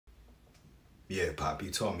Yeah, Pop,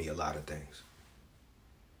 you taught me a lot of things.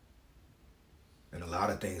 And a lot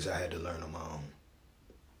of things I had to learn on my own.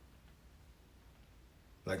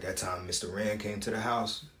 Like that time Mr. Rand came to the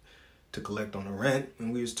house to collect on the rent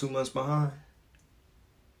when we was 2 months behind.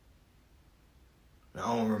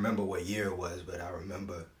 Now, I don't remember what year it was, but I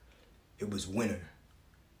remember it was winter.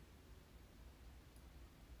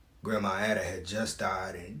 Grandma Ada had just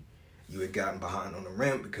died and you had gotten behind on the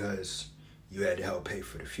rent because you had to help pay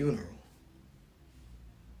for the funeral.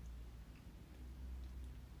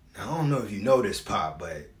 Now, I don't know if you know this, Pop,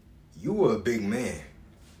 but you were a big man.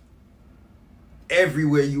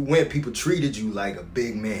 Everywhere you went, people treated you like a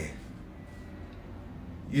big man.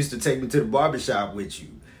 You used to take me to the barbershop with you.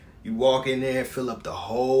 You walk in there and fill up the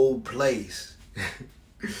whole place.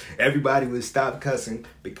 Everybody would stop cussing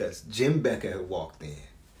because Jim Becker had walked in.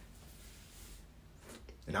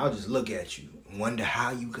 And I'll just look at you and wonder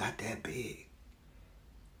how you got that big.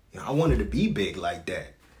 You know, I wanted to be big like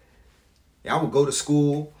that. I would go to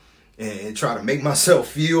school and try to make myself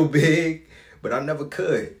feel big, but I never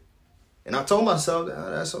could. And I told myself,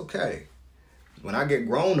 oh, that's okay. When I get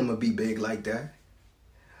grown, I'm going to be big like that.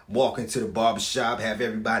 Walk into the barbershop, have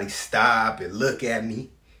everybody stop and look at me.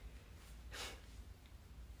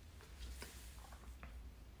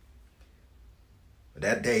 But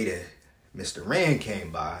that day that Mr. Rand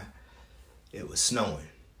came by, it was snowing.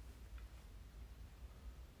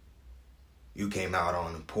 You came out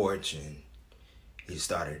on the porch and he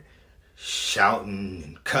started shouting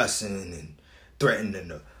and cussing and threatening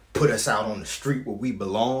to put us out on the street where we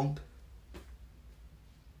belonged.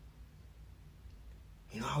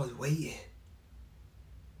 You know, I was waiting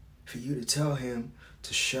for you to tell him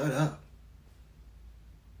to shut up,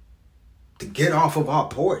 to get off of our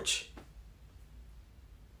porch.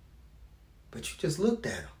 But you just looked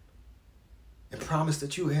at him and promised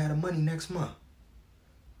that you had the money next month.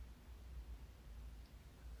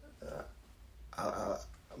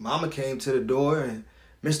 Mama came to the door and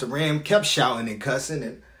Mr. Ram kept shouting and cussing,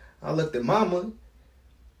 and I looked at Mama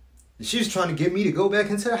and she was trying to get me to go back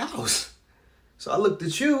into the house. So I looked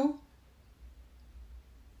at you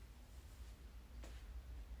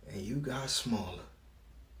and you got smaller.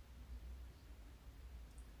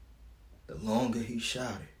 The longer he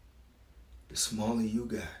shouted, the smaller you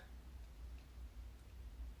got.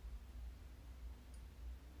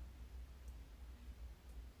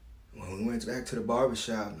 When we went back to the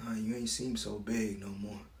barbershop, you ain't seem so big no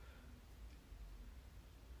more.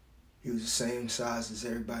 You was the same size as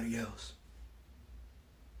everybody else.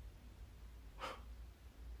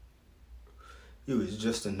 You was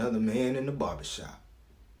just another man in the barbershop.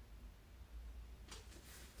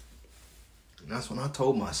 And that's when I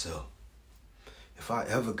told myself, if I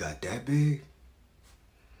ever got that big,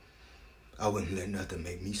 I wouldn't let nothing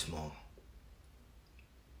make me small.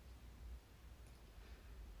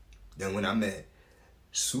 Then when I met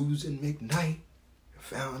Susan McKnight, I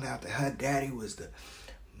found out that her daddy was the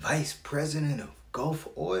vice president of Gulf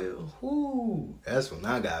Oil. Ooh, that's when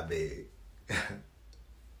I got big.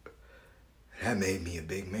 That made me a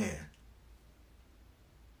big man.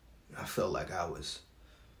 I felt like I was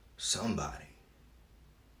somebody.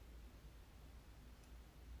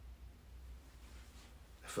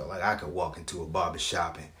 I felt like I could walk into a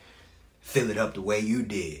barbershop and fill it up the way you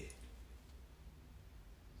did.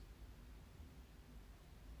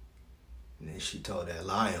 And then she told that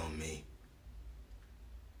lie on me.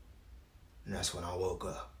 And that's when I woke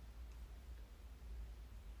up.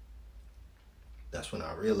 That's when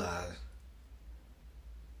I realized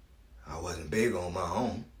I wasn't big on my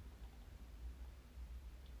own.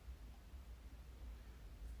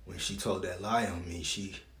 When she told that lie on me,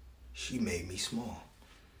 she made me small.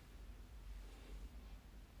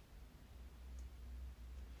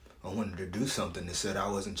 I wanted to do something that said I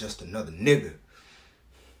wasn't just another nigga.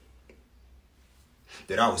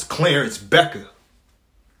 That I was Clarence Becker.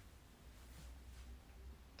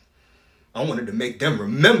 I wanted to make them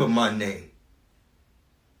remember my name.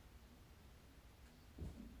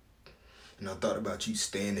 And I thought about you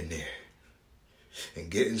standing there and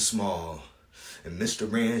getting small and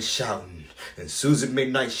Mr. Rand shouting and Susan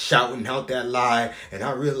McKnight shouting out that lie, and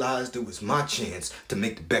I realized it was my chance to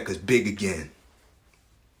make the Beckers big again.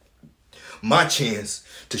 My chance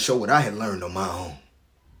to show what I had learned on my own.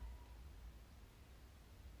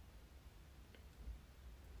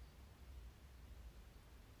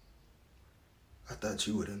 I thought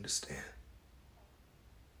you would understand.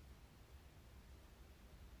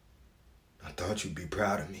 I thought you'd be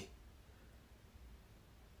proud of me.